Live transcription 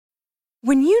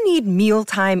When you need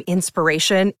mealtime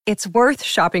inspiration, it's worth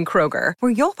shopping Kroger,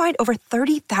 where you'll find over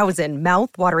 30,000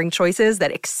 mouth-watering choices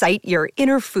that excite your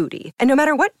inner foodie. And no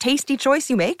matter what tasty choice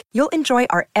you make, you'll enjoy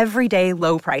our everyday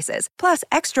low prices, plus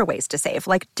extra ways to save,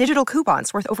 like digital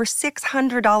coupons worth over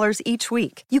 $600 each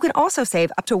week. You can also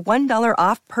save up to $1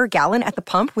 off per gallon at the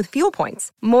pump with fuel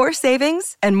points. More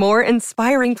savings and more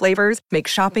inspiring flavors make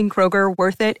shopping Kroger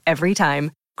worth it every time.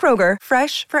 Kroger,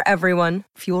 fresh for everyone.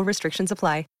 Fuel restrictions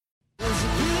apply.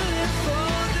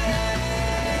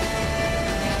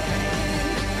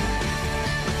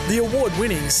 The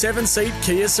award-winning 7-seat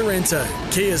Kia Sorrento,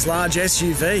 Kia's large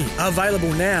SUV,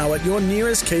 available now at your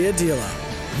nearest Kia dealer.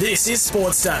 This is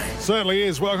Sportsday. Certainly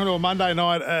is. Welcome to a Monday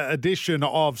night edition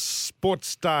of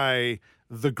Sportsday.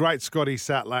 The great Scotty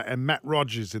Sattler and Matt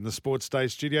Rogers in the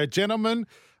Sportsday studio. Gentlemen,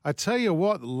 I tell you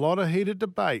what, a lot of heated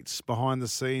debates behind the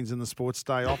scenes in the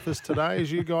Sportsday office today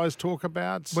as you guys talk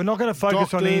about. We're not going to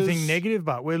focus on anything negative,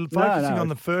 but we're focusing No. on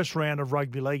the first round of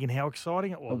rugby league and how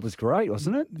exciting it was. It was great,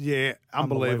 wasn't it? Yeah,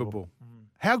 unbelievable.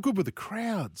 How good were the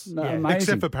crowds? No, Yeah. amazing.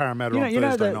 Except for Parramatta on you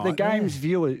know Thursday the night. game's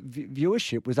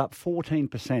viewership was up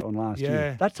 14% on last Yeah.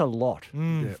 year. That's a lot.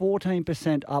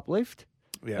 14% uplift.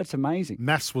 Yeah. That's amazing.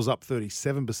 Maths was up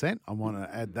 37%. I want to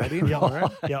add that in. Yeah,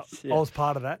 I was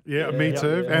part of that. Yeah, me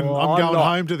too. And Well, I'm I'm going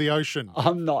not. home to the ocean.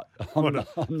 I'm not a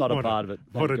part of it.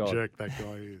 What a thank God. jerk that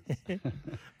guy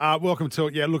is. Welcome to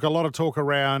it. Yeah, look, a lot of talk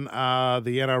around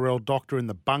the NRL doctor in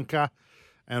the bunker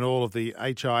and all of the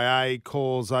HIA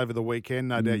calls over the weekend.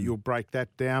 No doubt you'll break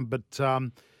that down. But it's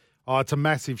a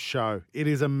massive show. It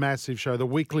is a massive show. The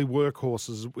Weekly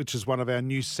Workhorses, which is one of our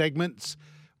new segments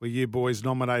where you boys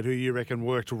nominate who you reckon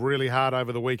worked really hard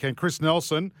over the weekend. Chris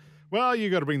Nelson, well, you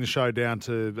got to bring the show down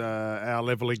to our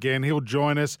level again. He'll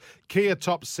join us. Kia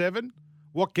Top 7,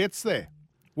 what gets there?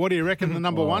 What do you reckon the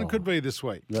number one could be this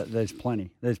week? There's plenty.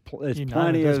 There's You know,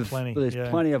 plenty there's of plenty, there's yeah.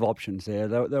 plenty of options there.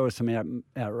 There were some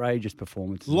outrageous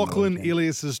performances. on the Lachlan weekend.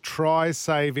 Ilias's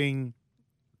try-saving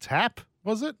tap,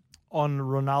 was it? On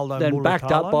Ronaldo Then backed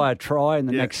up Mulitalo. by a try in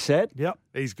the Yeah. next set. Yep.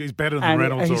 He's better than And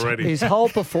Reynolds his, already. His whole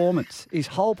performance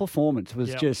was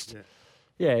Yep. just,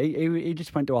 he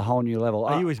just went to a whole new level.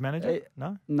 Are you his manager?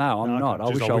 No? No, I'm No, not.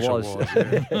 okay. I wish I was.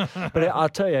 yeah. But I'll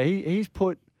tell you, he's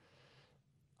put.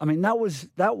 I mean, that was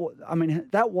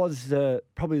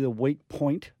probably the weak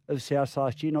point of South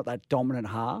last year. Not that dominant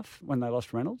half when they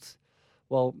lost Reynolds.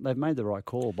 Well, they've made the right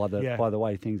call by the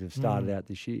way things have started out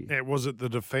this year. Yeah, was it the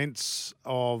defence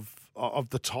of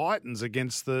the Titans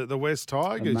against the West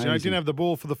Tigers? You know, Amazing. didn't have the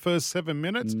ball for the first 7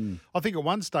 minutes. I think at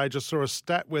one stage I saw a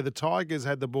stat where the Tigers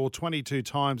had the ball 22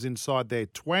 times inside their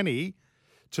 20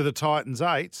 to the Titans'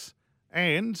 8s,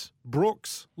 and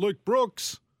Luke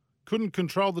Brooks, couldn't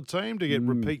control the team to get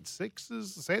repeat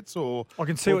sets or I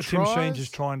can see or what Tim tries. Sheens is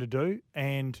trying to do,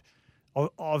 and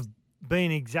I've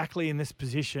been exactly in this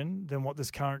position than what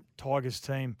this current Tigers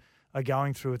team are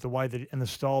going through with the way that and the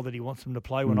style that he wants them to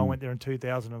play when I went there in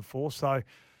 2004. So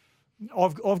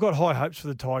I've got high hopes for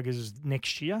the Tigers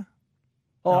next year.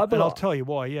 Oh, And I'll tell you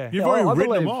why, yeah. You've already I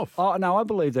written them believe- off. Oh, no, I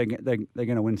believe they're going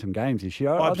to win some games this year.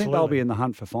 I think they'll Absolutely. be in the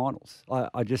hunt for finals.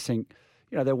 I just think,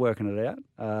 they're working it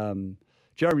out.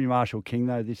 Jeremy Marshall-King,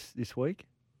 though, this week.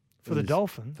 For the is-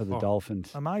 Dolphins? For the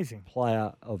Dolphins. Amazing.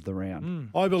 Player of the round.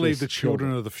 I believe the Just children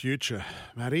killed it. of the future,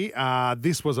 Matty.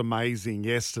 This was amazing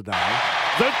yesterday.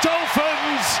 The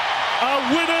Dolphins are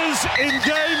winners in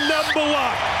game number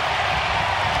 1.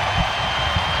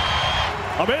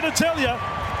 I'm here to tell you,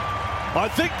 I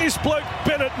think this bloke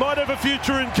Bennett might have a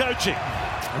future in coaching.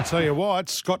 I'll tell you what,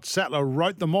 Scott Sattler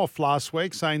wrote them off last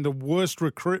week, saying the worst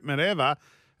recruitment ever,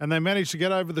 and they managed to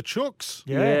get over the Chooks.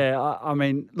 Yeah, I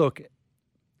mean, look,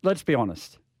 let's be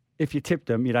honest. If you tipped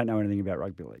them, you don't know anything about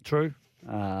rugby league. True.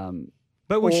 Um,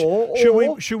 But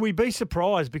should we be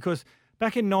surprised? Because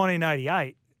back in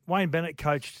 1988, Wayne Bennett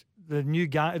coached the new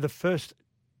game, the first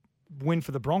win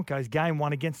for the Broncos, game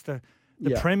 1 against the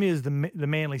Premiers, the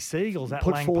Manly Seagulls at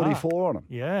put Lang 44 Park. on them.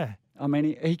 Yeah. I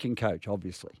mean, he can coach,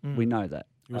 obviously. We know that.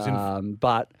 He was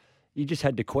But you just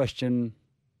had to question,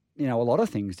 a lot of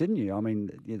things, didn't you? I mean,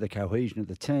 the cohesion of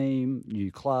the team,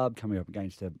 new club, coming up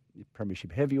against a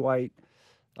premiership heavyweight.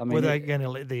 I mean, Were they going to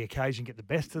let the occasion get the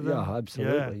best of them? Yeah,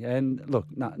 absolutely. And look,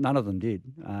 none of them did.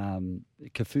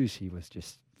 Kafusi was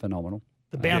just phenomenal.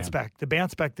 The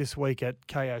bounce back this week at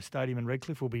KO Stadium in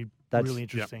Redcliffe will be really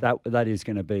interesting. That is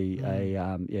going to be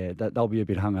they'll be a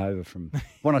bit hungover from.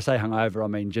 When I say hungover, I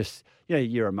mean just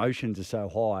your emotions are so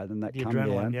high, then that The come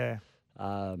adrenaline,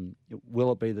 down.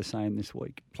 Will it be the same this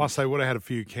week? Plus, they would have had a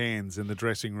few cans in the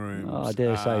dressing rooms. I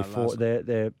dare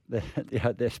say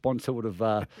their sponsor would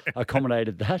have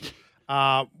accommodated that.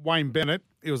 Wayne Bennett,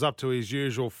 he was up to his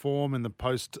usual form in the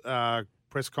post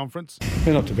press conference.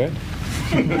 They're not too bad.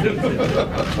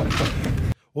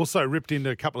 Also ripped into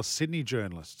a couple of Sydney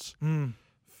journalists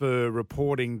for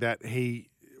reporting that he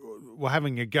were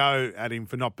having a go at him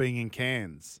for not being in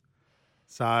Cairns.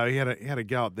 So he had a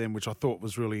go at them, which I thought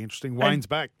was really interesting. Wayne's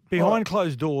back. Behind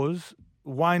closed doors,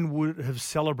 Wayne would have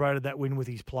celebrated that win with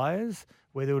his players,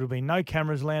 where there would have been no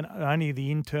cameras land, only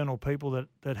the internal people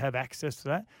that have access to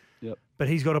that. Yep. But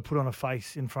he's got to put on a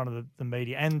face in front of the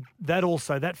media. And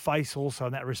that face also,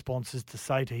 and that response is to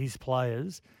say to his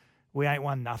players, we ain't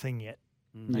won nothing yet.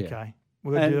 Yeah. Okay.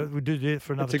 We'll do it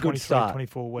for another 23,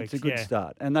 24 weeks. It's a good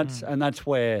start. And that's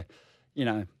where,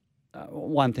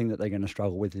 one thing that they're going to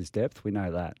struggle with is depth. We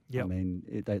know that. Yep. I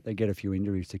mean, they get a few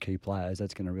injuries to key players.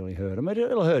 That's going to really hurt them.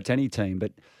 It'll hurt any team,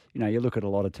 but, you look at a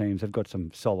lot of teams, they've got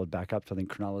some solid backups. I think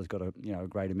Cronulla's got a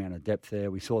great amount of depth there.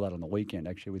 We saw that on the weekend,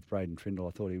 actually, with Braden Trindle.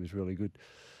 I thought he was really good.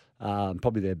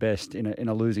 Probably their best in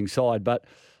a losing side. But,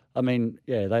 I mean,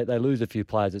 yeah, they lose a few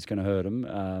players. It's going to hurt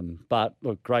them. But,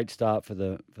 look, great start for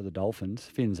the Dolphins.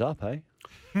 Fins up, eh?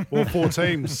 Well, 4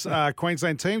 teams,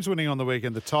 Queensland teams winning on the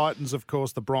weekend. The Titans, of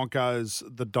course, the Broncos,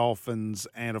 the Dolphins,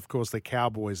 and, of course, the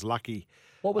Cowboys. Lucky.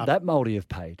 What would that Mouldy have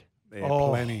paid? Yeah,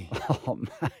 plenty. Oh,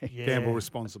 mate. Yeah. Gamble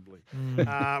responsibly. We're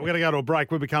going to go to a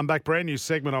break. When we come back, brand new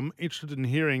segment. I'm interested in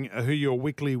hearing who your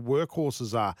weekly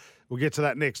workhorses are. We'll get to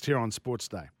that next here on Sports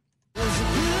Day.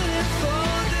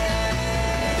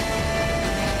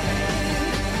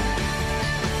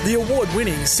 The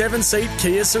award-winning 7-seat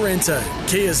Kia Sorrento,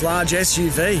 Kia's large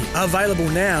SUV, available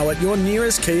now at your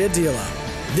nearest Kia dealer.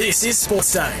 This is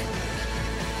Sports Day.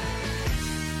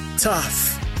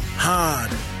 Tough,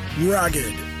 hard,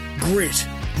 rugged, grit,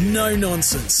 no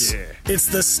nonsense. Yeah. It's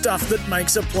the stuff that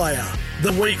makes a player.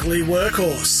 The weekly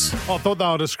workhorse. I thought they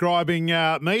were describing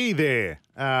me there,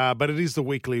 but it is the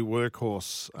weekly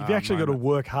workhorse. You've actually got to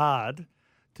work hard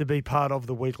to be part of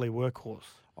the weekly workhorse.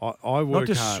 I work Not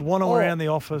just hard. swan around the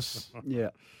office. Yeah.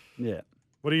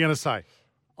 What are you going to say?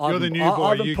 You're the new boy. I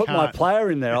haven't You put my can't.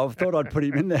 player in there. I thought I'd put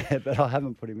him in there, but I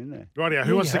haven't put him in there. Rightio,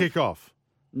 who wants to kick off?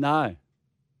 No.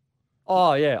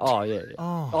 Oh, yeah.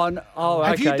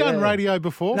 Have you done radio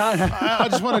before? No. I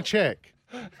just want to check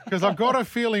because I've got a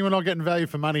feeling we're not getting value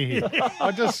for money here.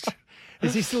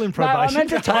 Is he still in No, I'm probation?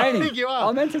 entertaining. I think you are.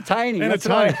 I'm entertaining.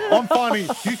 Entertaining. I'm finding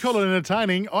you call it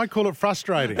entertaining. I call it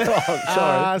frustrating. Oh,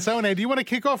 sorry. So, Andy, do you want to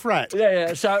kick off, Rat?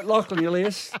 Yeah. So, Lachlan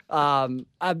Ilias,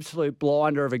 absolute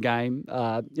blinder of a game.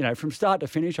 From start to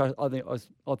finish, I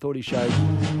thought he showed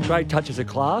great touches of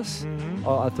class. Mm-hmm.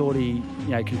 I thought he,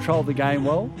 controlled the game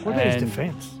well. What about his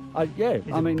defence? He's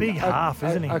a big half,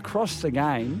 isn't he? Across the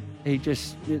game,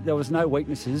 there was no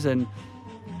weaknesses, and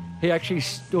he actually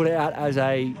stood out as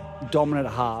a dominant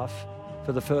half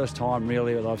for the first time,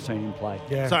 really, that I've seen him play.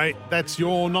 Yeah. So that's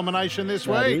your nomination this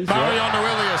That week. is, Barry yeah. on to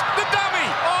Ilias. The dummy!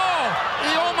 Oh,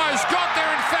 he almost got there.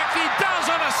 In fact, he does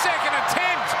on a second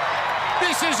attempt.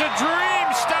 This is a dream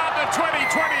start to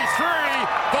 2023.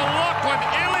 The Lachlan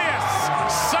Ilias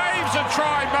saves a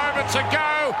try moments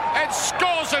ago and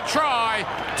scores a try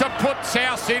to put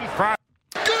South in front.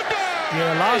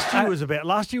 Yeah,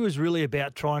 last year was really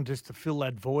about trying just to fill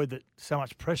that void, that so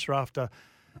much pressure after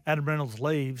Adam Reynolds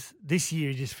leaves. This year,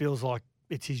 it just feels like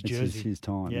it's his jersey. It's his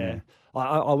time, Yeah. yeah.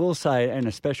 I will say, and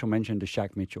a special mention to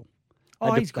Shaq Mitchell.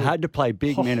 He's good. Had to play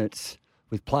big minutes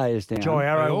with players down. Joe They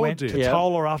Arrow all went did. to Yeah.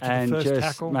 Toller after and the first just,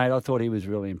 tackle. Mate, I thought he was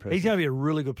really impressive. He's going to be a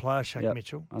really good player, Shaq Yep,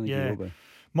 Mitchell. I think he will be.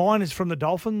 Mine is from the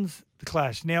Dolphins, the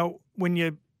Clash. Now, when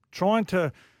you're trying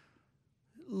to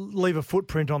leave a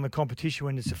footprint on the competition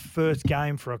when it's a first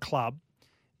game for a club,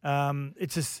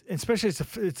 especially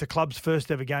it's the club's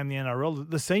first ever game in the NRL.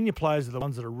 The senior players are the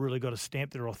ones that have really got to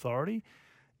stamp their authority.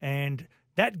 And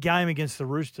that game against the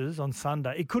Roosters on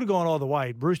Sunday, it could have gone either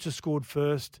way. Roosters scored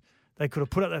first. They could have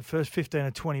put up that first 15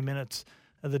 or 20 minutes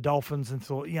of the Dolphins and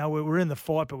thought, we're in the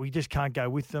fight, but we just can't go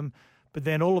with them. But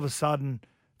then all of a sudden,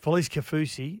 Felice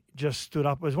Kafusi just stood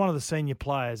up as one of the senior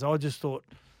players. I just thought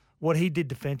what he did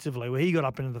defensively, where he got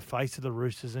up into the face of the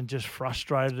Roosters and just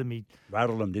frustrated them. He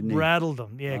rattled them, didn't he? Rattled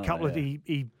them, yeah.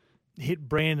 He hit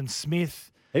Brandon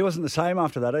Smith. He wasn't the same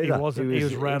after that either. He wasn't. He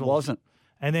was rattled. He wasn't.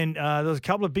 And then there was a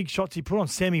couple of big shots he put on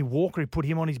Sammy Walker. He put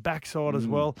him on his backside as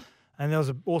well. And there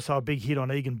was also a big hit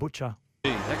on Egan Butcher.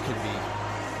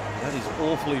 That is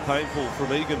awfully painful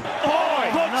from Egan.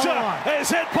 Butcher is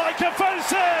hit by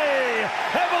Kafusi.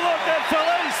 Have a look at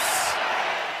Felice.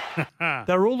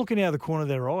 They were all looking out of the corner of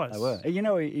their eyes. They were. You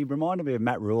know, he reminded me of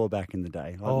Matt Rule back in the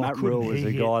day. Matt Rule was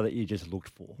the guy that you just looked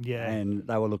for. Yeah. And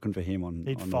they were looking for him on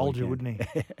He'd on fold the you, weekend.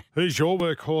 wouldn't he? Who's your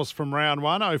workhorse from round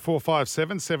one?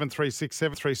 0457 736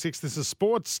 736. This is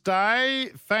Sports Day.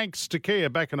 Thanks to Kia.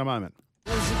 Back in a moment.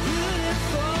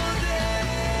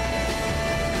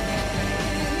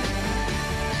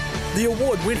 The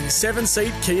award-winning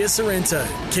 7-seat Kia Sorrento,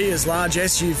 Kia's large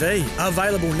SUV,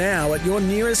 available now at your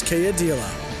nearest Kia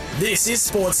dealer. This is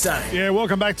Sports Day. Yeah,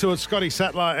 welcome back to it. Scotty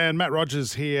Sattler and Matt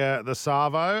Rogers here, the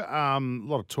Savo. A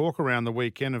lot of talk around the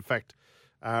weekend. In fact,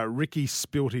 Ricky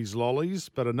spilt his lollies,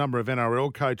 but a number of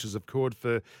NRL coaches have called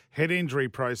for head injury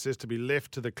process to be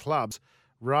left to the clubs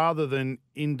rather than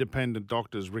independent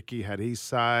doctors. Ricky had his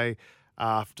say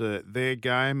after their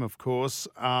game, of course.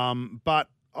 But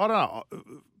I don't know.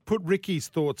 Put Ricky's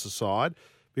thoughts aside.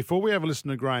 Before we have a listen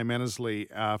to Graham Annesley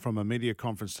from a media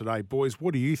conference today, boys,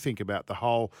 what do you think about the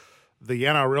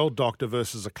NRL doctor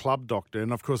versus a club doctor?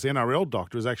 And, of course, the NRL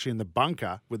doctor is actually in the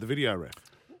bunker with the video ref.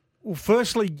 Well,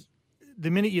 firstly,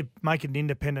 the minute you make an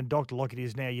independent doctor like it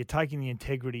is now, you're taking the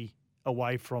integrity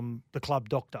away from the club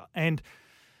doctor. And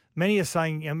many are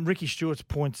saying, Ricky Stewart's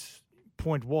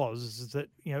point was is that,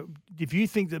 if you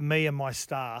think that me and my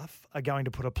staff are going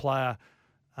to put a player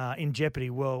in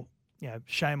jeopardy, well,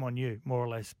 shame on you, more or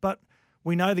less. But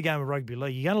we know the game of rugby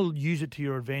league. You're going to use it to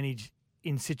your advantage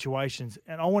in situations.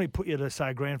 And I want to put you to,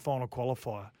 say, a grand final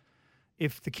qualifier.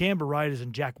 If the Canberra Raiders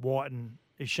and Jack Whiten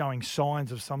is showing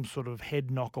signs of some sort of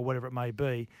head knock or whatever it may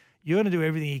be, you're going to do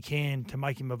everything you can to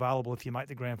make him available if you make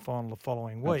the grand final the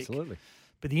following week. Absolutely.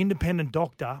 But the independent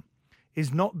doctor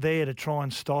is not there to try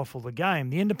and stifle the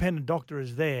game. The independent doctor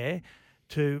is there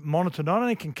to monitor not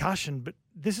only concussion, but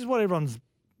this is what everyone's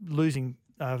losing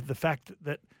the fact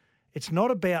that it's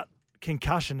not about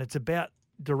concussion, it's about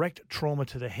direct trauma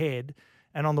to the head.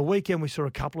 And on the weekend, we saw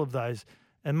a couple of those.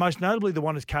 And most notably, the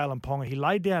one is Kalen Ponga. He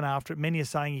laid down after it. Many are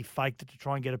saying he faked it to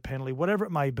try and get a penalty. Whatever it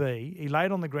may be, he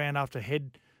laid on the ground after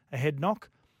a head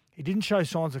knock. He didn't show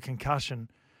signs of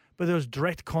concussion, but there was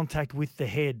direct contact with the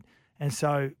head. And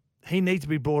so he needs to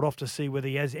be brought off to see whether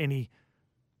he has any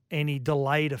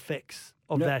delayed effects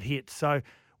of that hit. So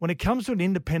when it comes to an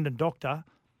independent doctor,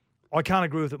 I can't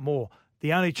agree with it more.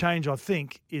 The only change, I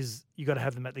think, is you got to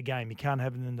have them at the game. You can't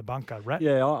have them in the bunker, right?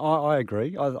 Yeah, I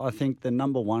agree. I think the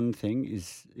number one thing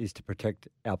is to protect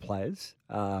our players.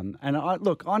 And I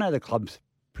know the clubs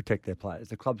protect their players.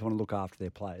 The clubs want to look after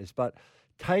their players. But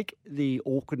take the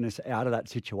awkwardness out of that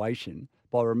situation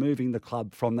by removing the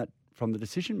club from the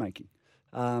decision-making.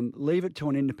 Leave it to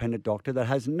an independent doctor that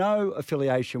has no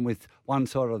affiliation with one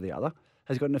side or the other,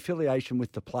 has got an affiliation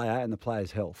with the player and the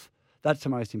player's health. That's the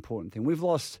most important thing. We've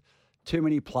lost too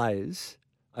many players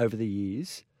over the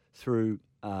years through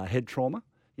head trauma.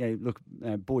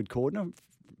 Boyd Cordner,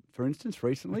 for instance,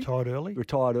 recently. Retired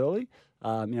early.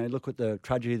 Look at the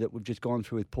tragedy that we've just gone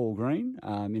through with Paul Green.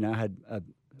 Had a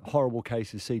horrible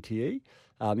case of CTE.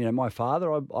 My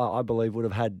father, I believe, would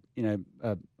have had,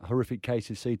 a horrific case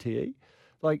of CTE.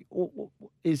 Like,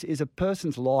 is a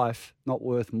person's life not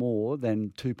worth more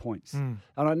than 2 points? And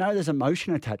I know there's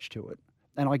emotion attached to it,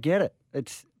 and I get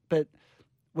it. But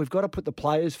we've got to put the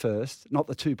players first, not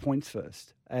the 2 points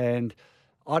first. And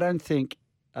I don't think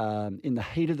in the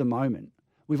heat of the moment,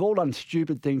 we've all done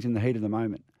stupid things in the heat of the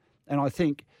moment. And I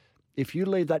think if you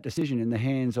leave that decision in the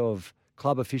hands of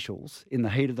club officials in the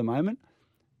heat of the moment,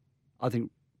 I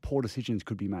think poor decisions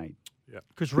could be made.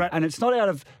 Yeah, and it's not out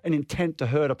of an intent to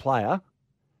hurt a player,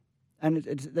 and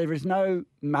there is no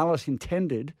malice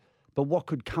intended, but what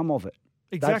could come of it?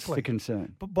 Exactly. That's the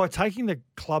concern. But by taking the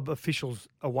club officials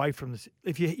away from this,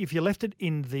 if you left it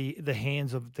in the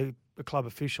hands of the club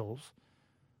officials,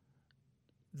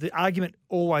 the argument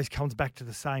always comes back to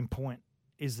the same point,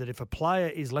 is that if a player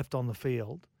is left on the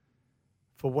field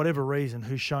for whatever reason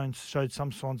who showed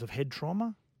some signs of head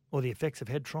trauma or the effects of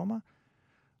head trauma,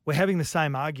 we're having the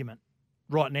same argument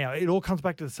right now. It all comes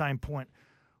back to the same point.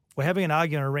 We're having an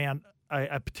argument around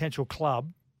a potential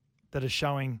club that is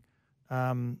showing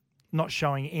not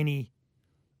showing any,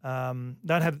 don't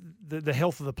have the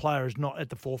health of the player is not at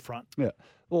the forefront. Yeah.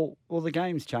 Well, the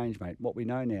game's changed, mate. What we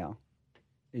know now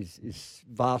is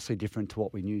vastly different to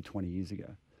what we knew 20 years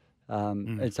ago.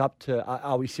 It's up to,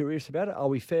 are we serious about it? Are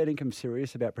we fair income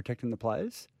serious about protecting the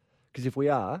players? Because if we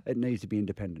are, it needs to be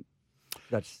independent.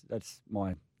 That's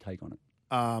my take on it.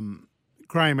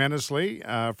 Graham Annesley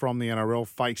from the NRL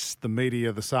faced the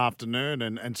media this afternoon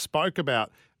and spoke about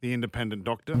the independent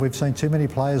doctor. We've seen too many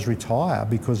players retire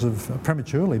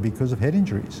prematurely because of head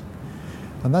injuries.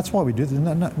 And that's why we do this.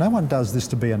 No one does this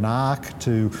to be a narc,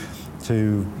 to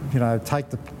to, take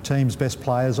the team's best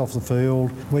players off the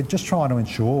field. We're just trying to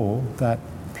ensure that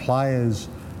players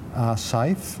are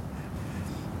safe.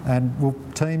 And will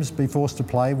teams be forced to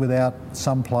play without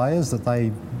some players that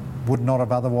they would not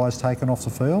have otherwise taken off the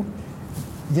field?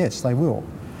 Yes, they will.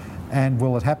 And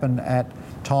will it happen at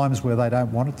times where they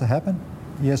don't want it to happen?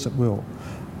 Yes, it will.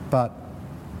 But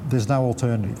there's no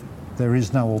alternative. There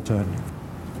is no alternative.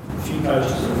 A few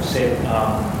coaches have said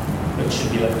it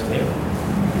should be left to them.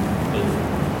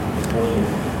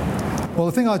 Well,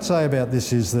 the thing I'd say about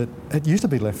this is that it used to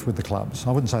be left with the clubs.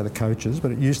 I wouldn't say the coaches,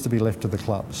 but it used to be left to the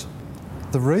clubs.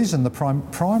 The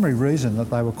primary reason that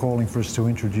they were calling for us to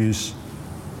introduce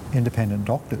independent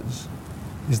doctors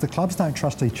is the clubs don't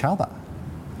trust each other,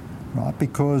 right?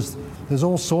 Because there's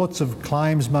all sorts of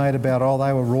claims made about,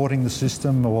 they were rorting the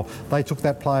system, or they took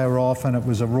that player off and it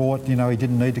was a rort, he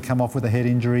didn't need to come off with a head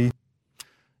injury.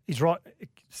 He's right.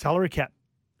 Salary cap.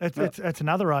 That's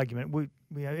another argument.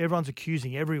 Everyone's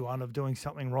accusing everyone of doing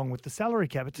something wrong with the salary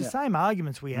cap. It's the same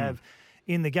arguments we have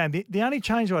in the game. The only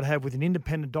change I'd have with an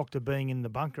independent doctor being in the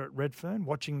bunker at Redfern,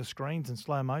 watching the screens in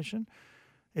slow motion,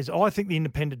 is I think the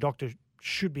independent doctor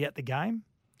should be at the game.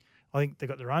 I think they've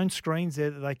got their own screens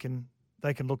there that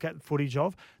they can look at footage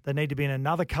of. They need to be in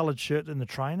another coloured shirt than the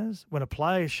trainers. When a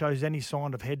player shows any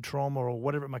sign of head trauma or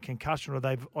whatever, a concussion, or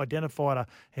they've identified a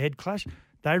head clash,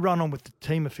 they run on with the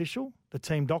team official, the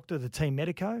team doctor, the team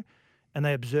medico, and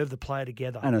they observe the player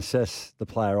together. And assess the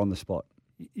player on the spot.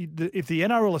 If the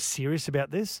NRL are serious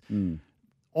about this,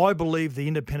 I believe the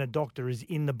independent doctor is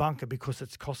in the bunker because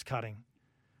it's cost-cutting.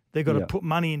 They've got to put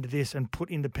money into this and put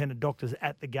independent doctors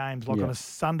at the games. Like on a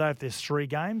Sunday, if there's 3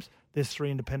 games, there's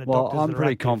 3 independent doctors. Well, I'm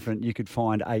pretty confident you could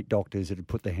find 8 doctors that would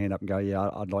put their hand up and go,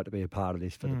 I'd like to be a part of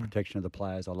this for the protection of the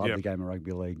players. I love the game of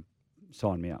rugby league.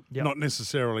 Sign me up. Not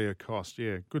necessarily a cost,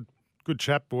 Good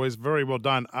chat, boys. Very well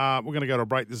done. We're going to go to a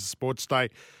break. This is Sports Day.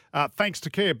 Thanks to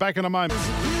Kia. Back in a moment.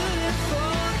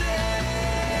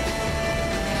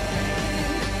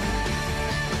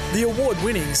 The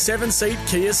award-winning 7-seat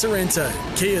Kia Sorrento,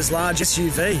 Kia's large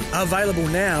SUV, available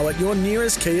now at your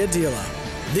nearest Kia dealer.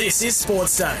 This is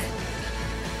Sports Day.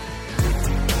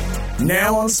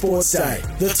 Now on Sports Day,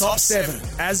 the top 7,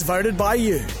 as voted by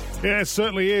you. Yeah, it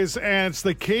certainly is. And it's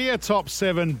the Kia Top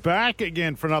 7 back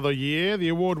again for another year. The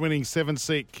award-winning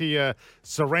 7-seat Kia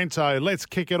Sorrento. Let's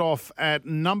kick it off at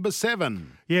number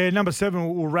 7. Yeah, number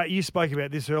 7, you spoke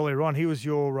about this earlier on. He was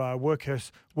your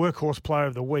workhorse player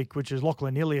of the week, which is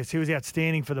Lachlan Ilias. He was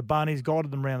outstanding for the Bunnies,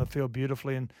 guided them around the field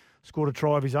beautifully and scored a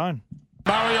try of his own.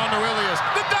 Murray on to Ilias.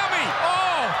 The dummy!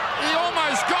 Oh, he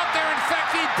almost got there. In fact,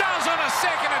 he does on a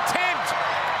second attempt.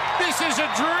 This is a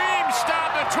dream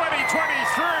start to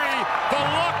 2023. The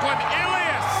Lachlan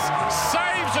Ilias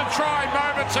saves a try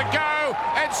moments ago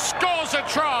and scores a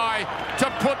try to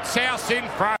put South in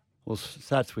front. Well,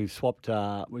 Sats, we've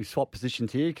swapped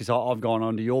positions here because I've gone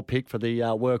on to your pick for the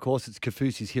workhorse. It's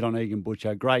Kafusi's hit on Egan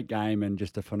Butcher. Great game and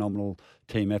just a phenomenal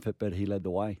team effort, but he led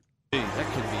the way.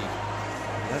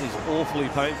 That is awfully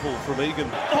painful from Egan.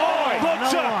 Oh,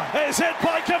 Butcher is hit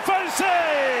by Kafusi.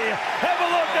 Have a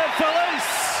look at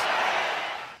Felice.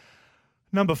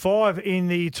 Number 5 in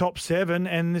the top 7,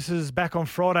 and this is back on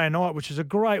Friday night, which is a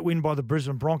great win by the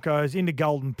Brisbane Broncos into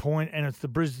Golden Point, and it's the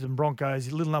Brisbane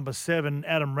Broncos, little number 7,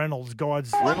 Adam Reynolds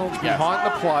guides. Reynolds behind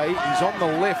the play, he's on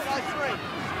the left.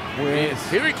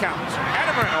 Yes, here he comes,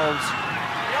 Adam Reynolds.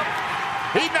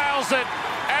 He nails it,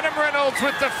 Adam Reynolds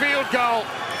with the field goal.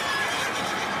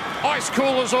 Ice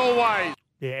cool as always.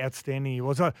 Yeah, outstanding he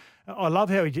was. I love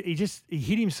how he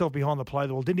hit himself behind the play.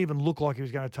 The ball didn't even look like he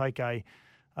was going to take a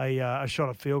shot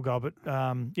at field goal. But,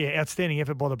 outstanding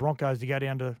effort by the Broncos to go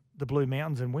down to the Blue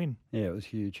Mountains and win. Yeah, it was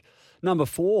huge. Number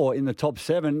 4 in the top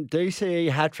 7, DCE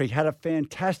hat-trick, had a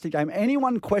fantastic game.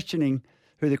 Anyone questioning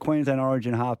who the Queensland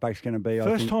Origin halfback's going to be?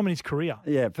 First time in his career.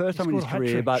 Yeah, first time in his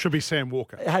career. But should be Sam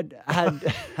Walker.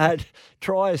 Had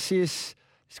try assists,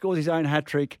 scores his own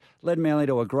hat-trick, led Manly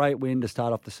to a great win to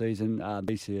start off the season,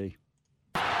 DCE.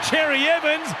 Cherry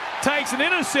Evans takes an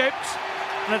intercept.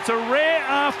 And it's a rare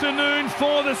afternoon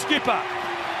for the skipper.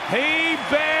 He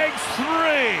bags 3.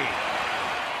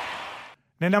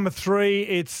 Now, number 3,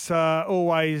 it's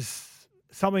always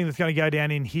something that's going to go down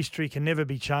in history, can never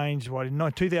be changed.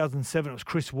 In 2007, it was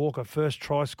Chris Walker, first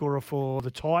try scorer for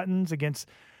the Titans against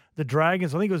the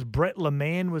Dragons. I think it was Brett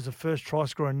LeMan was the first try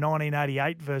scorer in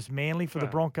 1988 versus Manly for the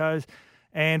Broncos.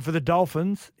 And for the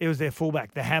Dolphins, it was their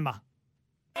fullback, the Hammer.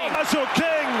 Russell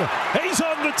King, he's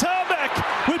on the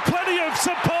tarmac with plenty of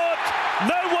support.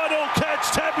 No one will catch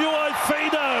Tabuai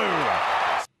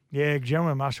Fino. Yeah,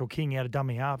 gentleman Marshall King out of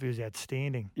dummy half. He was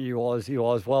outstanding. He was.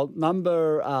 Well,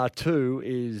 number 2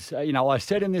 is, I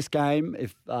said in this game,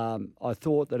 if I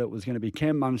thought that it was going to be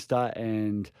Cam Munster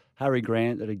and Harry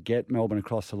Grant that would get Melbourne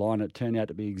across the line. It turned out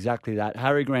to be exactly that.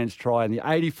 Harry Grant's try in the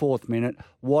 84th minute.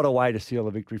 What a way to seal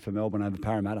a victory for Melbourne over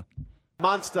Parramatta.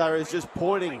 Munster is just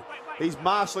pointing. He's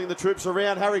marshalling the troops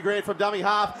around. Harry Grant from dummy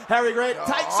half. Harry Grant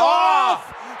takes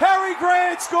off. Harry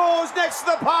Grant scores next to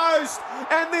the post.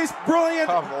 And this brilliant,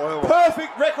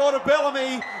 perfect record of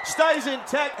Bellamy stays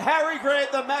intact. Harry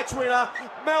Grant, the match winner.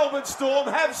 Melbourne Storm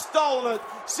have stolen it.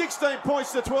 16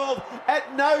 points to 12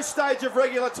 at no stage of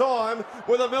regular time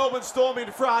with a Melbourne Storm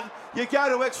in front. You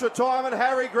go to extra time and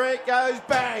Harry Grant goes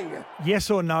bang. Yes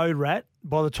or no, Rat?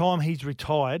 By the time he's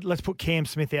retired, let's put Cam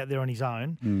Smith out there on his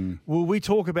own. Will we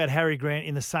talk about Harry Grant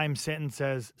in the same sentence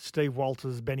as Steve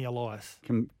Walters, Benny Elias?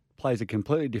 Plays a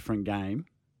completely different game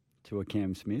to a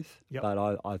Cam Smith, Yep.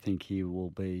 but I think he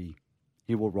will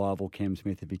rival Cam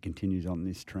Smith if he continues on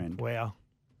this trend. Wow.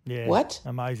 Yeah. What?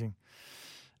 Amazing.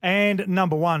 And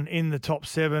number 1 in the top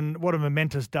 7. What a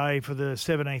momentous day for the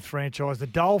 17th franchise. The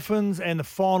Dolphins and the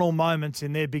final moments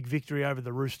in their big victory over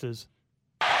the Roosters.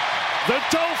 The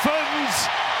Dolphins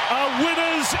are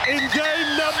winners in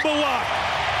game number 1.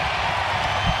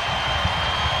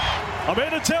 I'm here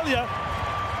to tell you,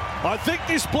 I think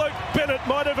this bloke Bennett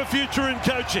might have a future in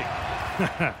coaching.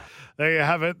 There you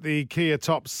have it, the Kia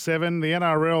Top 7, the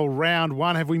NRL Round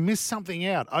 1. Have we missed something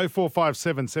out?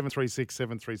 0457 736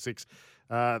 736.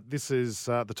 This is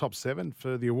the top 7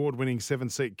 for the award-winning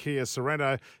 7-seat Kia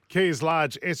Sorento. Kia's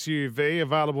large SUV,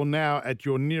 available now at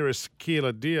your nearest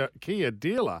Kia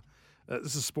dealer.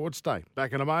 This is Sportsday.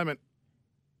 Back in a moment.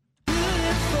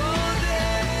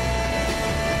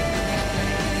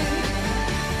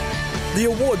 The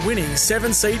award-winning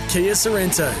 7-seat Kia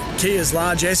Sorento, Kia's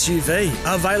large SUV,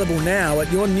 available now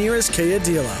at your nearest Kia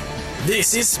dealer.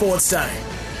 This is Sports Day.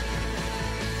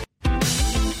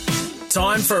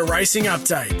 Time for a racing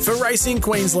update for Racing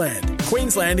Queensland.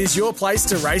 Queensland is your place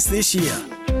to race this year.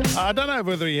 I don't know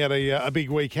whether he had a big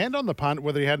weekend on the punt,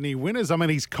 whether he had any winners. I mean,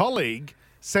 his colleague,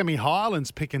 Sammy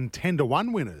Hyland's picking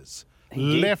 10-1 winners.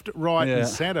 Left, right and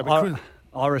centre.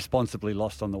 I responsibly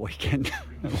lost on the weekend.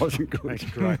 It wasn't good. That's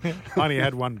great. I only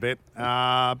had one bet.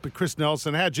 But Chris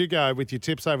Nelson, how'd you go with your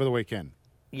tips over the weekend?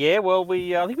 Yeah, well,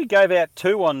 I think we gave out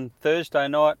 2 on Thursday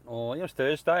night, or it was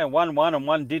Thursday, and one won and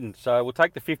one didn't. So we'll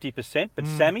take the 50%. But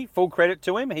Sammy, full credit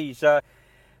to him. He's got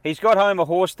home a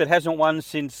horse that hasn't won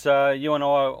since you and I,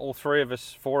 all 4 of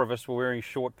us were wearing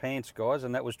short pants, guys,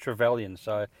 and that was Trevelyan.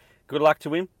 So good luck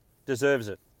to him. Deserves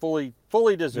it. Fully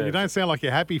deserves it. You don't sound like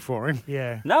you're happy for him.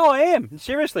 Yeah. No, I am.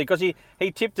 Seriously, because he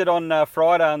tipped it on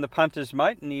Friday on the punters,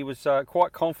 mate, and he was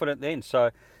quite confident then.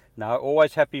 So, no,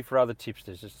 always happy for other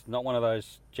tipsters. It's not one of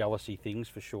those jealousy things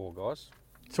for sure, guys.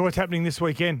 So what's happening this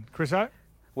weekend, Chris O?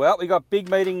 Well, we got big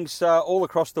meetings all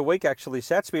across the week, actually,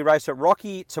 Sats. We race at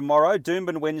Rocky tomorrow,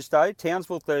 Doomben Wednesday,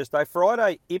 Townsville Thursday,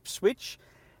 Friday, Ipswich,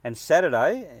 and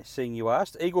Saturday, seeing you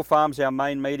asked, Eagle Farm's our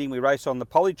main meeting. We race on the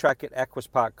Polytrack at Aquas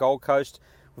Park, Gold Coast.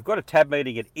 We've got a tab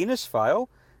meeting at Innisfail,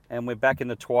 and we're back in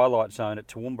the Twilight Zone at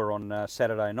Toowoomba on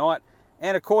Saturday night.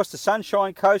 And, of course, the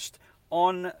Sunshine Coast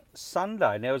on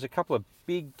Sunday. Now, there's a couple of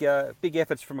big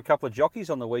efforts from a couple of jockeys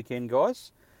on the weekend,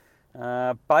 guys.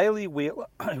 Bailey Wheeler,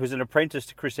 who's an apprentice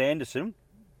to Chris Anderson,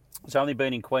 has only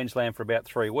been in Queensland for about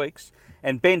 3 weeks.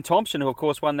 And Ben Thompson, who, of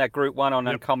course, won that Group 1 on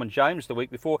Uncommon James the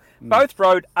week before, both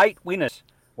rode 8 winners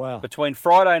between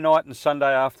Friday night and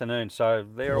Sunday afternoon. So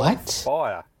they're on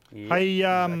fire. Yeah. Hey,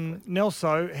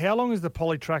 Nelso, how long is the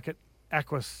Polytrack at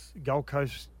Aquas Gold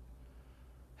Coast?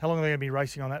 How long are they going to be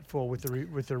racing on that for with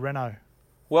the Renault?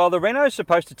 Well, the Renault's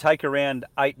supposed to take around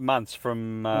 8 months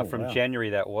from January,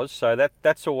 that was. So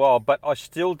that's a while. But I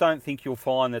still don't think you'll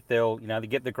find that they'll, they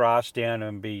get the grass down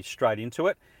and be straight into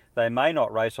it. They may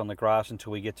not race on the grass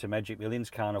until we get to Magic Millions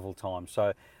Carnival time.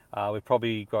 So we've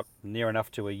probably got near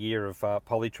enough to a year of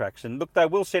Polytracks. And look, they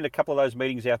will send a couple of those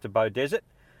meetings out to Bow Desert.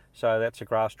 So that's a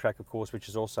grass track, of course, which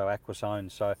is also Aquas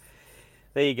owned. So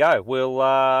there you go.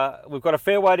 We've got a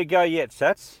fair way to go yet,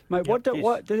 Sats. Mate,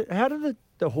 how do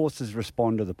the horses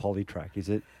respond to the Polytrack? Is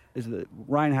it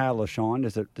rain, hail, or shine?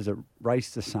 Does it race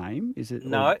the same?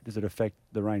 No. Does it affect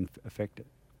the rain? Affect it?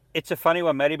 It's a funny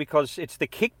one, Matty, because it's the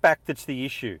kickback that's the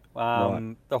issue.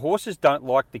 The horses don't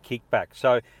like the kickback.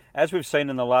 So as we've seen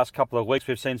in the last couple of weeks,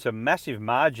 we've seen some massive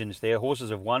margins there. Horses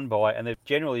have won by, and they've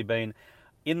generally been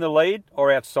in the lead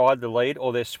or outside the lead,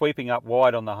 or they're sweeping up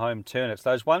wide on the home turn. It's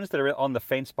those ones that are on the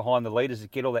fence behind the leaders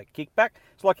that get all that kickback.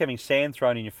 It's like having sand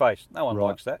thrown in your face. No one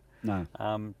likes that. No.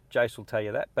 Jace will tell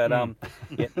you that. But,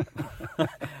 yeah.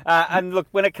 And look,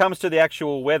 when it comes to the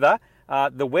actual weather,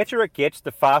 The wetter it gets,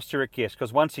 the faster it gets.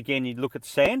 Because once again, you look at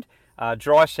sand.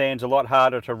 Dry sand's a lot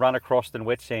harder to run across than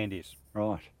wet sand is.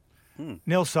 Right.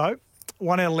 Nelso,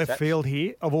 one out of left field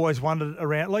here. I've always wondered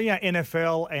around, like,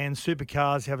 NFL and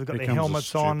supercars have got their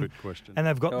helmets on, and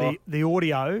they've got the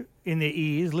audio in their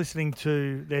ears listening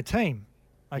to their team.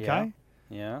 Okay?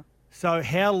 Yeah. So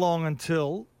how long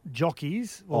until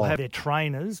jockeys will have their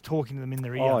trainers talking to them in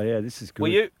their ear? Oh, yeah, this is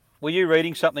good. Were you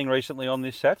reading something recently on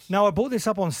this, Sats? No, I brought this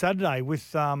up on Saturday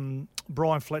with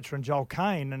Brian Fletcher and Joel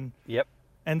Kane,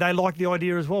 and they like the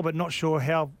idea as well, but not sure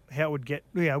how it would get,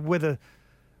 whether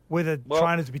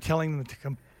trainers would be telling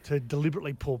them to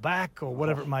deliberately pull back or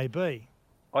whatever it may be.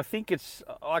 I think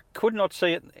I could not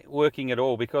see it working at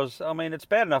all because, I mean, it's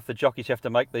bad enough the jockeys have to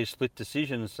make these split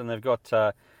decisions and they've got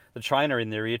the trainer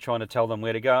in their ear trying to tell them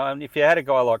where to go. And if you had a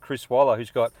guy like Chris Waller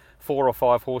who's got 4 or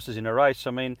 5 horses in a race,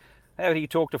 I mean, how do you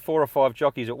talk to 4 or 5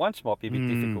 jockeys at once might be a bit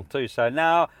difficult too. So,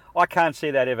 no, I can't see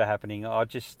that ever happening. I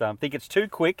just think it's too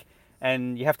quick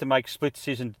and you have to make split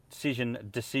decisions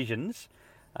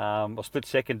or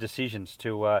split-second decisions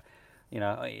to,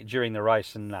 during the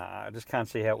race. And I just can't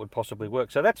see how it would possibly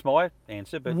work. So that's my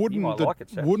answer, but you might like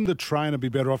it, Seth. Wouldn't the trainer be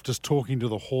better off just talking to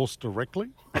the horse directly?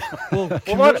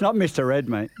 It's not Mr. Red,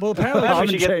 mate. Well,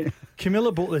 apparently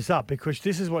Camilla brought this up because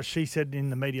this is what she said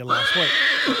in the media last week.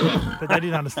 But they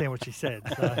didn't understand what she said.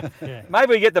 So, yeah.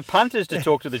 Maybe we get the punters to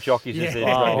talk to the jockeys as they're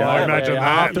trying to go. Imagine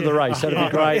that. After the race, that'd be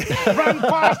great. Run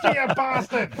past you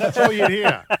bastard! That's all you'd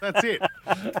hear. That's it.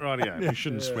 Rightio. You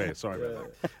shouldn't swear. Sorry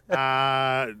about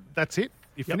that. That's it.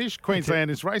 You finished.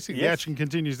 Queensland is racing. The action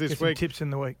continues this week. Some tips in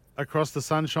the week. Across the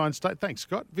Sunshine State. Thanks,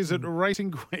 Scott. Visit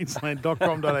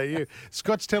racingqueensland.com.au.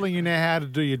 Scott's telling you now how to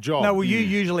do your job. No, well, you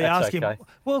usually ask him,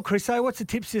 well, Chris, what's the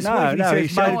tips this week?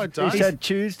 He said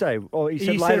Tuesday, or he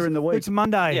said later in the week. It's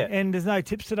Monday, and there's no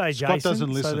tips today, Jason. Scott doesn't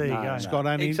listen. So there you go. Scott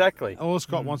only, exactly. All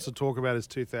Scott wants to talk about is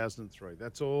 2003.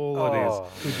 That's all it is.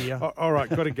 Good year. All right,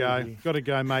 got to go. Got to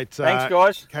go, mate. Thanks,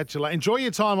 guys. Catch you later. Enjoy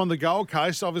your time on the Gold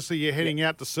Coast. Obviously, you're heading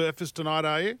out to surface tonight,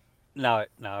 are you? No,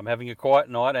 I'm having a quiet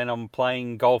night and I'm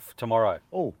playing golf tomorrow.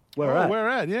 Oh, where at? Where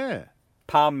at, yeah.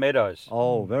 Palm Meadows.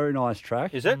 Oh, very nice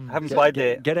track. Is it? Haven't played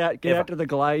there. Get out to the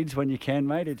Glades when you can,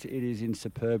 mate. It is in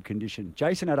superb condition.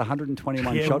 Jason had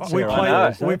 121 shots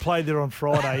there. We played there on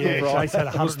Friday, yeah. Right. Jason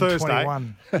had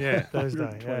 121. Yeah.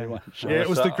 Thursday, yeah. Yeah, it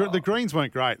was the greens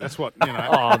weren't great. That's what,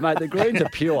 Oh, mate, the greens are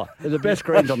pure. They're the best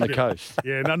greens on the coast.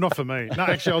 Yeah, no, not for me. No,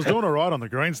 actually, I was doing all right on the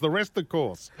greens. The rest of the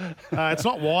course, it's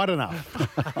not wide enough.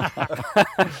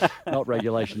 Not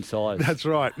regulation size. That's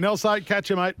right. Nelson, catch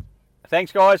you, mate.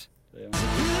 Thanks, guys.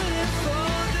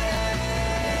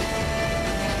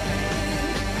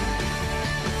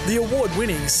 The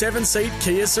award-winning 7-seat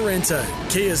Kia Sorrento,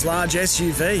 Kia's large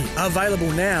SUV,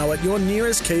 available now at your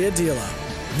nearest Kia dealer.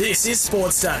 This is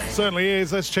Sportsday. Certainly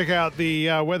is. Let's check out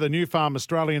the weather. New Farm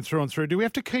Australian through and through. Do we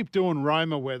have to keep doing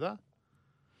Roma weather?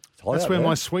 That's where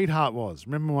my sweetheart was.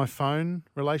 Remember my phone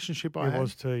relationship I had? It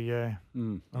was too, yeah.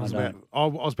 I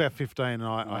was about 15 and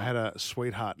I had a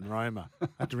sweetheart in Roma. I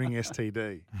had to ring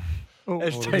STD.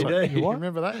 STD? You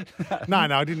remember that? No,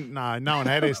 I didn't. No one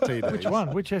had STD. Which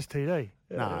one? Which STD?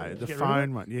 No, the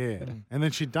phone one, yeah. And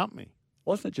then she dumped me.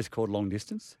 Wasn't it just called long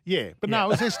distance? Yeah, but no, it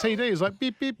was STD. It was like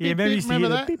beep, beep, beep, beep. Remember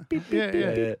that? Beep, beep, beep,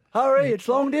 Yeah. Hurry, it's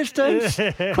long distance.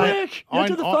 Quick, get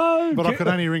to the phone. But I could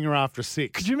only ring her after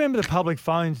 6. Could you remember the public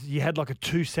phones? You had like a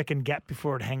 2-second gap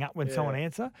before it'd hang up when someone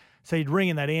answer. So you'd ring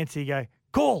in that answer, you go,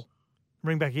 call.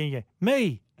 Ring back again, you go,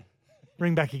 me.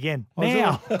 Ring back again.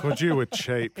 Now. God, you were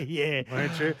cheap. Yeah.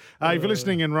 Weren't you? If you're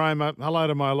listening in Roma, hello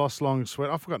to my lost long sweat.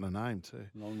 I've forgotten her name too.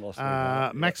 Long lost.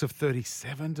 Max of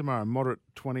 37 tomorrow, moderate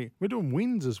 20. We're doing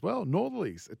winds as well,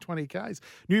 northerlies at 20 Ks.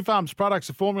 New Farm's products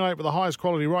are formulated with the highest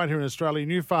quality right here in Australia.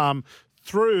 New Farm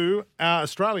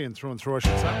Australian through and through, I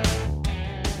should say.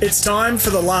 It's time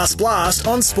for the last blast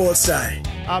on Sports Day.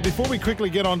 Before we quickly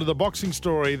get on to the boxing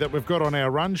story that we've got on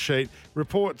our run sheet,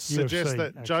 reports suggest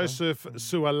that Joseph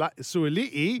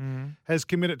Suali'i has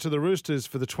committed to the Roosters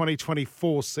for the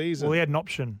 2024 season. Well, he had an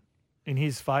option in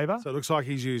his favour. So it looks like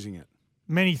he's using it.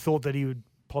 Many thought that he would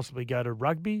possibly go to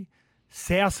rugby.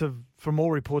 South, from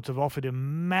all reports, have offered a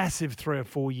massive 3 or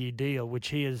 4 year deal, which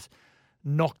he has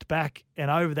knocked back,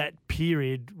 and over that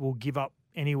period will give up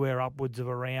anywhere upwards of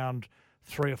around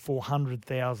 $300,000 or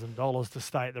 $400,000 to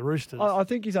stay at the Roosters. I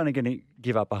think he's only going to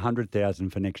give up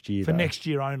 $100,000 for next year. For next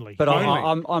year only. But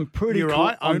I'm pretty. You're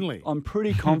right. Only. I'm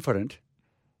pretty confident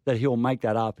that he'll make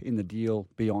that up in the deal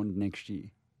beyond next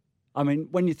year. I mean,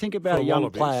 when you think about a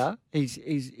young player, he's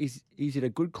at a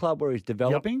good club where he's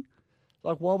developing. Yep.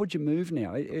 Like, why would you move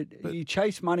now? You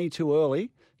chase money too early,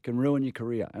 can ruin your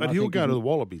career. But he'll go to the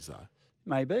Wallabies, though.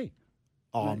 Maybe.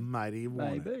 Oh, mate, he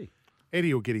won't. Maybe.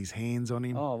 Eddie will get his hands on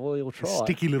him. Oh, well, he'll try.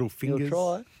 Sticky little fingers.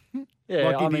 He'll try. Yeah,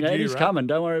 Like he I mean, did you, Eddie's right? coming.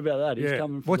 Don't worry about that. He's Yeah.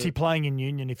 coming. What's he playing in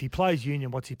Union? If he plays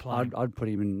Union, what's he playing? I'd put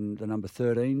him in the number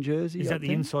 13 jersey. Is I that the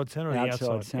think. inside centre or the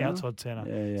outside? centre. Outside centre.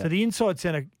 Yeah, yeah. So the inside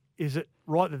centre, is it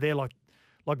right that they're like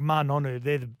Marnonu,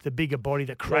 they're the bigger body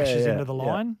that crashes into the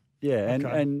line? Yeah,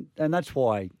 Okay. and that's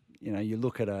why, you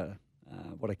look at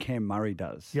what a Cam Murray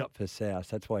does Yep. for South.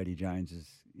 That's why Eddie Jones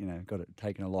has, got it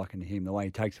taken a liking to him. The way he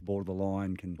takes the ball to the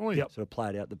line, can sort of play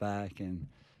it out the back. And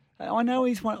I know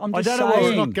he's one. I'm just I don't know saying.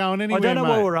 He's not going anywhere, I don't know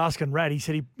mate. what we're asking Rad. He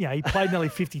said he played nearly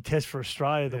 50 tests for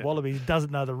Australia, the Wallabies. He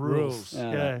doesn't know the rules.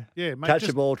 Yeah. Yeah, mate. Catch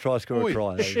the ball, try, score a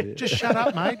try. Just shut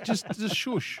up, mate. Just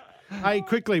shush. Hey,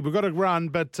 quickly, we've got to run,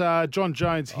 but John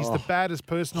Jones, he's the baddest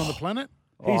person on the planet.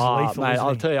 He's lethal, mate. isn't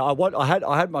I'll he? tell you,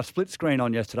 I had my split screen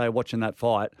on yesterday watching that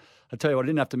fight. I tell you what, I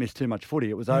didn't have to miss too much footy.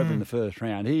 It was over in the first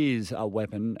round. He is a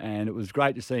weapon, and it was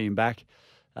great to see him back.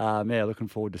 Looking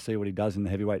forward to see what he does in the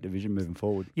heavyweight division moving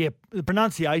forward. Yeah, the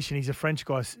pronunciation, he's a French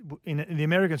guy. In the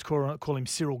Americans call him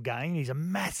Cyril Gain. He's a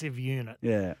massive unit.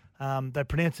 Yeah. They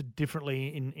pronounce it differently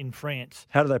in France.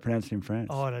 How do they pronounce it in France?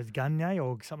 Oh, it's Gagne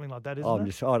or something like that, isn't I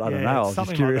it? don't know. I Yeah, was just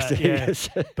something curious like to that,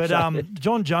 hear. But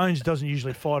John Jones doesn't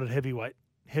usually fight at heavyweight.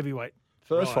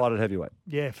 First fight at heavyweight.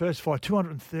 Yeah, first fight,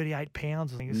 238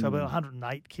 pounds, I think, so about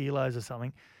 108 kilos or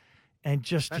something, and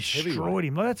just That's destroyed heavyweight.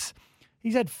 him.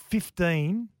 He's had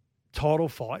 15 title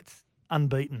fights,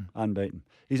 unbeaten.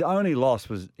 His only loss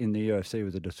was in the UFC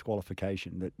was a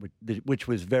disqualification, which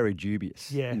was very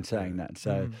dubious in saying that.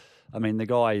 So, I mean, the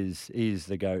guy is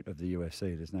the GOAT of the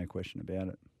UFC. There's no question about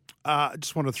it. I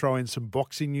just want to throw in some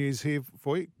boxing news here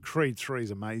for you. Creed 3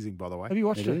 is amazing, by the way. Have you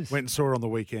watched it? is. Went and saw it on the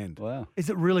weekend. Wow. Is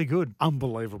it really good?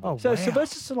 Unbelievable. Oh, So wow.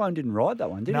 Sylvester Stallone didn't ride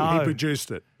that one, did No. he? He produced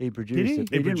it. He produced Did he? it. He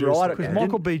didn't produced ride it. it. Because man.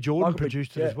 Michael B. Jordan Michael B-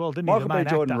 produced it yeah. as well, didn't he? Michael The main B.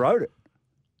 Jordan actor. wrote it.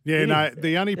 Yeah, Did no, he?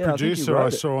 the only Yeah, I think he producer wrote I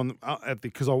it. saw on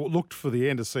because I looked for the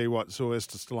end to see what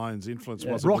Sylvester Stallone's influence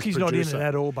was. Rocky's not in it producer.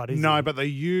 at all, but is No, he? but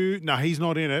he's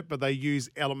not in it, but they use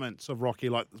elements of Rocky,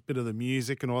 like a bit of the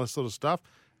music and all that sort of stuff.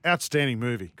 Outstanding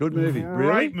movie. Good movie.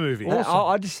 Great movie. I'm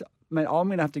going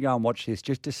to have to go and watch this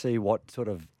just to see what sort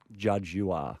of judge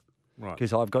you are. Right.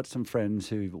 Because I've got some friends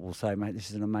who will say, mate, this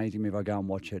is an amazing movie. I go and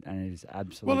watch it, and it is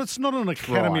absolutely. Well, it's not an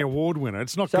Academy tripe. Award winner.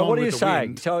 It's not So Gone what are with you the saying?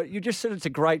 Wind. So you just said it's a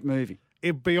great movie.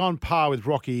 It'd be on par with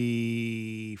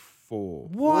Rocky 4.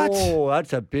 What? Oh,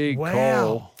 that's a big Wow.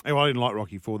 call. Oh, I didn't like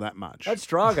Rocky 4 that much. That's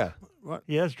Drago.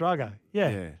 Yeah, it's Drago. Yeah.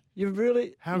 yeah. You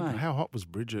really How mate. hot was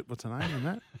Bridget? What's her name in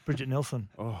that? Bridget Nelson.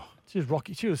 Oh, She was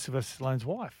Rocky. She was Sylvester Stallone's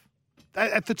wife.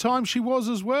 at the time she was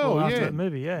as well. Well, after yeah. that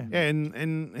movie, yeah. Yeah,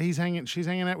 and she's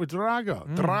hanging out with Drago.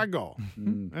 Drago.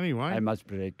 Anyway, I must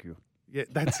break you. yeah,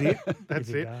 that's it. That's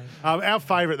Give it it. a go. Our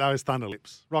favourite though is Thunder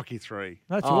Lips. Rocky 3.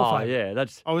 That's your Oh, favourite. yeah,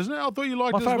 that's. Oh, isn't it? I thought you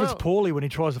liked My it as well. favourite's Paulie when he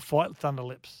tries to fight Thunder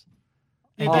Lips.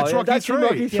 Yeah, Oh, that's yeah, Rocky that's in 3.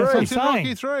 Rocky Yeah, that's 3. what I'm That's in Rocky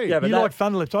saying. 3. Yeah, but You that- like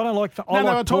Thunder Lips. I don't like. I no,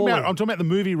 like I'm talking Paulie. about the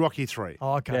movie Rocky 3.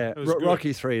 Oh, okay. Yeah, was good.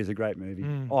 Rocky 3 is a great movie.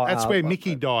 Oh, That's where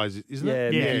Mickey dies, isn't yeah,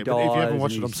 it? Mickey But if you dies haven't and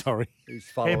watched it, I'm he's- sorry. He's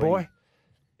Hey, following. boy.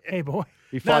 Hey, boy.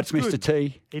 He fights it's Mr. good.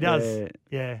 T. He does. Yeah.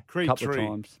 Yeah. Creed Couple of 3.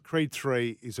 times. Creed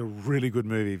 3 is a really good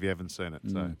movie if you haven't seen it.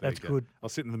 So there That's you go. good. I'll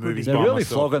sit in the Good movies They're by really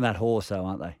myself. flogging that horse, though,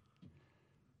 aren't they?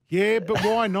 Yeah, but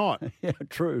why not? Yeah,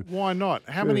 true. Why not?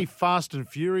 How many Fast and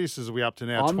Furiouses are we up to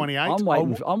now? 28?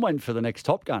 I'm waiting for the next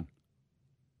Top Gun.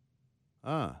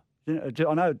 Ah. You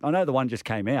know, I know the one just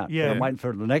came out. Yeah. But I'm waiting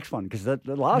for the next one because the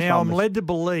last Now one. I'm was- led to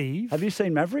believe. Have you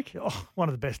seen Maverick? Oh, one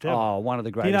of the best ever. Oh, one of the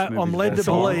You greatest know, I'm movies. led of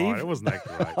to all time. believe Oh, it wasn't that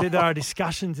great. that there are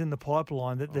discussions in the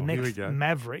pipeline that the Oh, here we next go.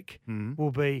 Maverick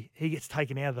will be he gets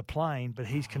taken out of the plane, but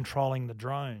he's controlling the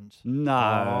drones. No.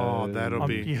 Oh, that'll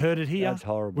be. You heard it here. That's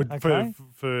horrible. With, Okay.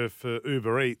 for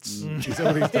Uber Eats. Is that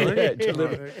what he's doing? Yeah,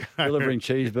 delivering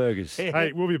cheeseburgers.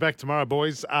 Hey, we'll be back tomorrow,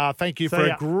 boys. Thank you See for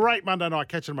ya. a great Monday night.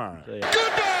 Catch you tomorrow.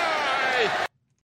 Goodbye!